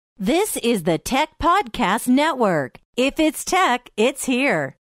This is the Tech Podcast Network. If it's tech, it's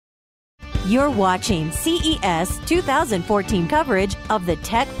here. You're watching CES 2014 coverage of the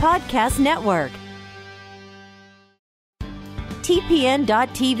Tech Podcast Network.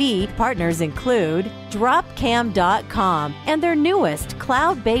 TPN.TV partners include Dropcam.com and their newest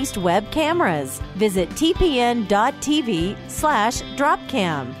cloud-based web cameras. Visit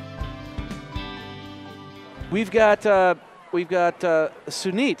TPN.TV/Dropcam. We've got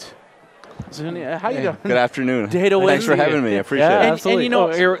Sunit. How you doing? Good afternoon. Datawind. Thanks for having me. I appreciate it. And you know,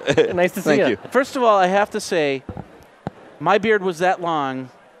 nice to see you. First of all, I have to say, my beard was that long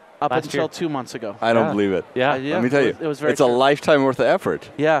up Last until year. 2 months ago. I don't believe it. Yeah. Let me tell you, it was very it's a true. lifetime worth of effort.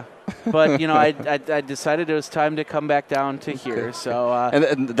 Yeah. But, you know, I decided it was time to come back down to here. So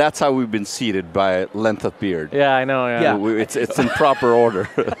And that's how we've been seated by length of beard. Yeah, I know. Yeah. It's in proper order.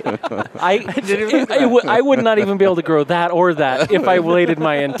 I would not even be able to grow that or that if I waited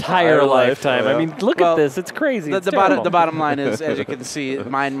my entire lifetime. I mean, look at this. It's crazy. The bottom line is, as you can see,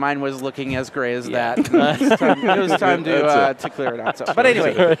 mine was looking as gray as that. It was time to clear it out. So. But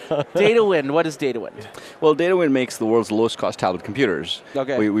anyway, Datawind. What is Datawind? Well, Datawind makes the world's lowest cost tablet computers.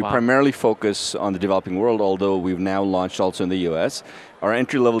 Okay. We primarily focus on the developing world, although we've now launched also in the US. Our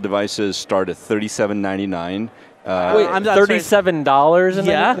entry-level devices start at $37.99. Wait, $37?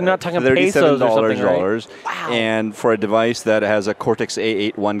 Yeah. They're not talking pesos or something, right? Wow. And for a device that has a Cortex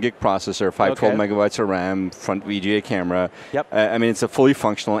A7 1 gig processor, 512 megabytes of RAM, front VGA camera. Yep. I mean, it's a fully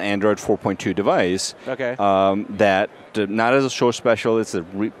functional Android 4.2 device. Okay. That not as a show special. It's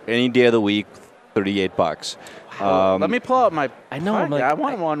any day of the week, $38. Let me pull out my. I know. I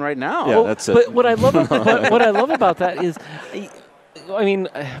want one right now. Yeah, that's it. But what I love about that is, I mean,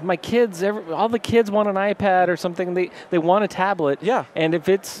 my kids, all the kids want an iPad or something. They want a tablet. Yeah. And if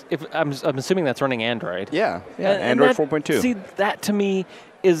I'm assuming that's running Android. Yeah. And Android that, 4.2. See, that to me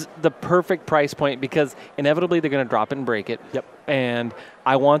is the perfect price point because inevitably they're going to drop it and break it. Yep. And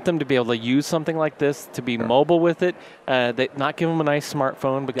I want them to be able to use something like this, to be mobile with it, not give them a nice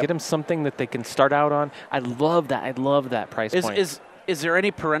smartphone, but get them something that they can start out on. I love that. I love that price point. Is there any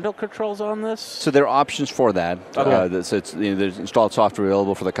parental controls on this? So there are options for that. Okay. So it's, there's installed software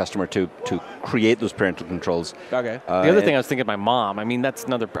available for the customer to create those parental controls. Okay. The other thing I was thinking of my mom. I mean, that's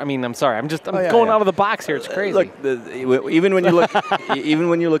another. I mean, I'm sorry. I'm going out of the box here. It's crazy. Look, even when you look, even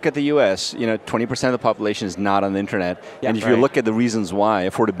when you look at the U.S., 20% of the population is not on the internet, and if you look at the reasons why,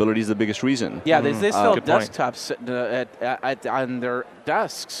 affordability is the biggest reason. Yeah, they still have Good point. desktops sitting on their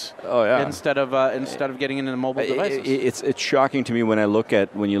desks. Oh yeah. Instead of getting into the mobile devices. It's shocking to me when you look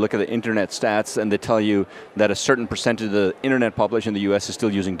at the internet stats and they tell you that a certain percentage of the internet population in the U.S. is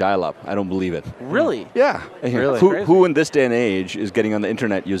still using dial-up. I don't believe it. Really? Yeah. Really? Who in this day and age is getting on the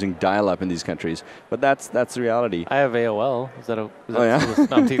internet using dial-up in these countries? But that's the reality. I have AOL. Is that Oh yeah. No,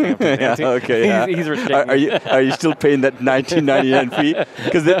 I'm teasing. Yeah, okay. Yeah. He's restricting. Are you still paying that $19.99 fee?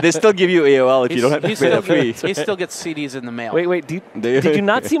 Because they still give you AOL if you don't have to pay that fee. He still gets CDs in the mail. Wait. Did you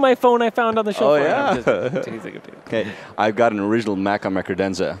not see my phone I found on the shelf? Oh yeah. I'm teasing. Okay. I've got an original Mac on my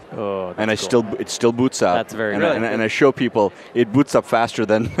credenza. Oh, And it still boots up. That's very and, good. and I show people it boots up faster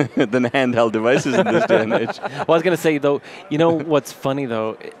than than handheld devices in this day and age. Well, I was going to say, though, what's funny,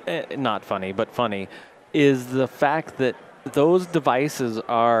 though, not funny, but funny, is the fact that those devices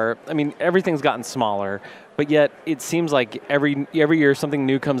are, I mean, everything's gotten smaller, but yet it seems like every year something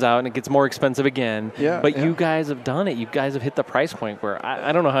new comes out and it gets more expensive again. Yeah, but you guys have done it. You guys have hit the price point where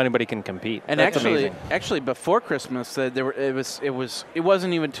I don't know how anybody can compete. And That's amazing. actually, before Christmas, it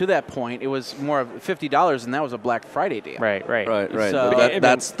wasn't even to that point. It was more of $50, and that was a Black Friday deal. Right. So- But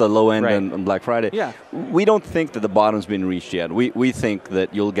that's the low end Right. on Black Friday. Yeah. We don't think that the bottom's been reached yet. We think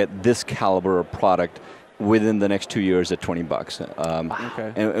that you'll get this caliber of product within the next 2 years at $20.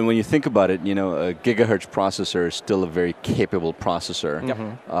 Okay. And when you think about it, a gigahertz processor is still a very capable processor. Yep.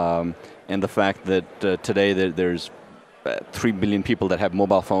 And the fact that today there's 3 billion people that have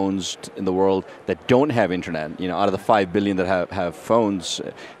mobile phones in the world that don't have internet. Out of the 5 billion that have phones,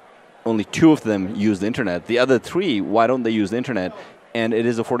 only 2 of them use the internet. The other 3, why don't they use the internet? And it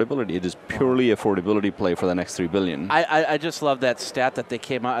is affordability. It is purely affordability play for the next 3 billion. I just love that stat that they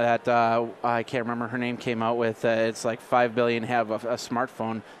came out that I can't remember her name came out with. It's like 5 billion have a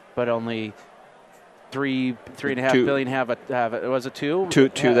smartphone, but only 3.5 billion have was it 2?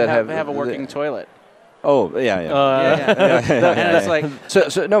 Two that have a working toilet. Oh yeah. And it's like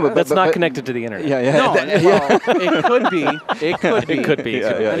So no, but That's not connected to the internet. Yeah. no, well, it could be. It could be.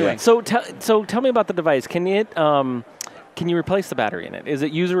 Yeah. So tell me about the device. Can you replace the battery in it? Is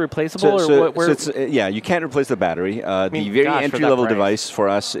it user replaceable you can't replace the battery. The very gosh, for that entry-level price. device for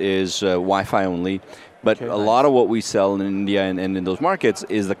us is Wi-Fi only. But a lot of what we sell in India and in those markets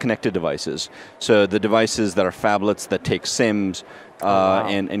is the connected devices. So the devices that are phablets that take SIMs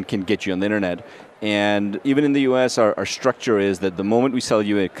and can get you on the internet. And even in the US, our structure is that the moment we sell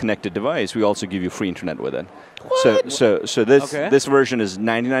you a connected device, we also give you free internet with it. What? So this version is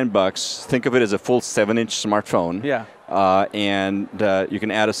 $99. Think of it as a full 7-inch smartphone. Yeah. And you can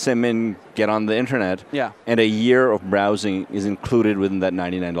add a SIM in, get on the internet. Yeah. And a year of browsing is included within that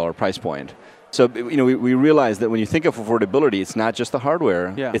 $99 price point. So we realize that when you think of affordability, it's not just the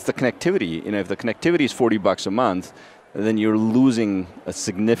hardware, it's the connectivity. If the connectivity is $40 a month, then you're losing a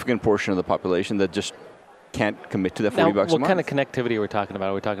significant portion of the population that just can't commit to that $40 a month. What kind of connectivity are we talking about?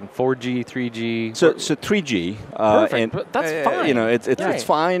 Are we talking 4G, 3G? So 3G. Perfect. But that's fine. It's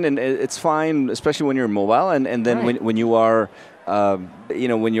fine, and it's fine, especially when you're mobile, and then when you are.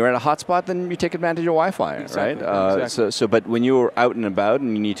 When you're at a hotspot, then you take advantage of Wi-Fi, exactly. right? Exactly. But when you're out and about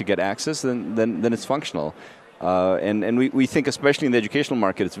and you need to get access, then it's functional. And we think, especially in the educational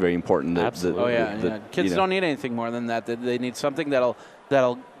market, it's very important. That, Kids don't need anything more than that. They need something that'll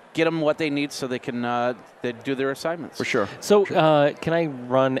get them what they need so they can they do their assignments. For sure. So can I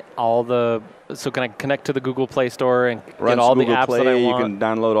run all the? So can I connect to the Google Play Store and get all the apps that I want? You can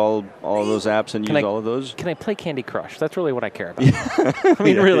download all of those apps and use all of those. Can I play Candy Crush? That's really what I care about. I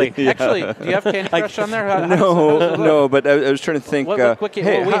mean, really. Actually, do you have Candy Crush on there? No, but I was trying to think.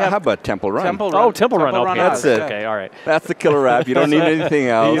 How about Temple Run? Temple Run. Temple Run. Okay, that's it. Okay, all right. That's the killer app. You don't need anything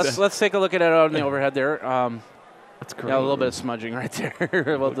else. Let's take a look at it on the overhead there. That's great. Yeah, a little bit of smudging right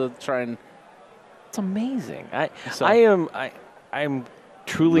there. We'll try and. It's amazing. I'm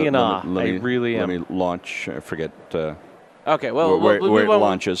truly in awe. I really am. Let me launch. I forget. Okay, well, where it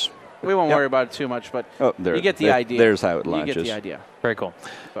launches. We won't worry about it too much, but you get the idea. There's how it launches. You get the idea. Very cool.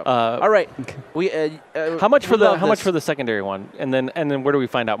 All right. How much for the secondary one, and then where do we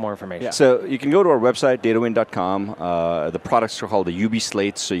find out more information? Yeah. So you can go to our website, Datawind.com. The products are called the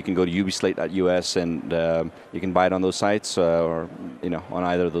Ubislate, so you can go to Ubislate.us and you can buy it on those sites or on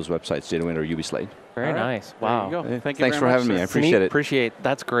either of those websites, Datawind or Ubislate. Very nice. Wow. There you go. Thanks for having me. I appreciate it. Appreciate.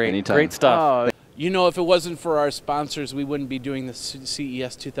 That's great. Anytime. Great stuff. If it wasn't for our sponsors, we wouldn't be doing the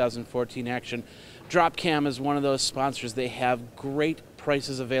CES 2014 action. Dropcam is one of those sponsors. They have great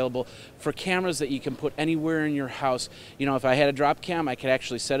prices available for cameras that you can put anywhere in your house. If I had a Dropcam, I could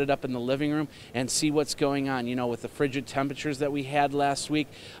actually set it up in the living room and see what's going on. With the frigid temperatures that we had last week,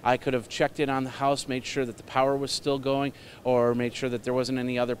 I could have checked it on the house, made sure that the power was still going, or made sure that there wasn't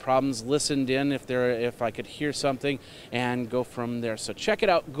any other problems, listened in if I could hear something, and go from there. So check it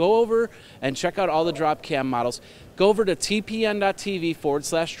out. Go over and check out all the Dropcam models. Go over to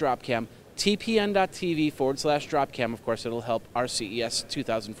TPN.TV/Dropcam. TPN.TV/Dropcam. Of course, it'll help our CES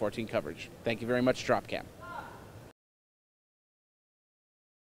 2014 coverage. Thank you very much, Dropcam.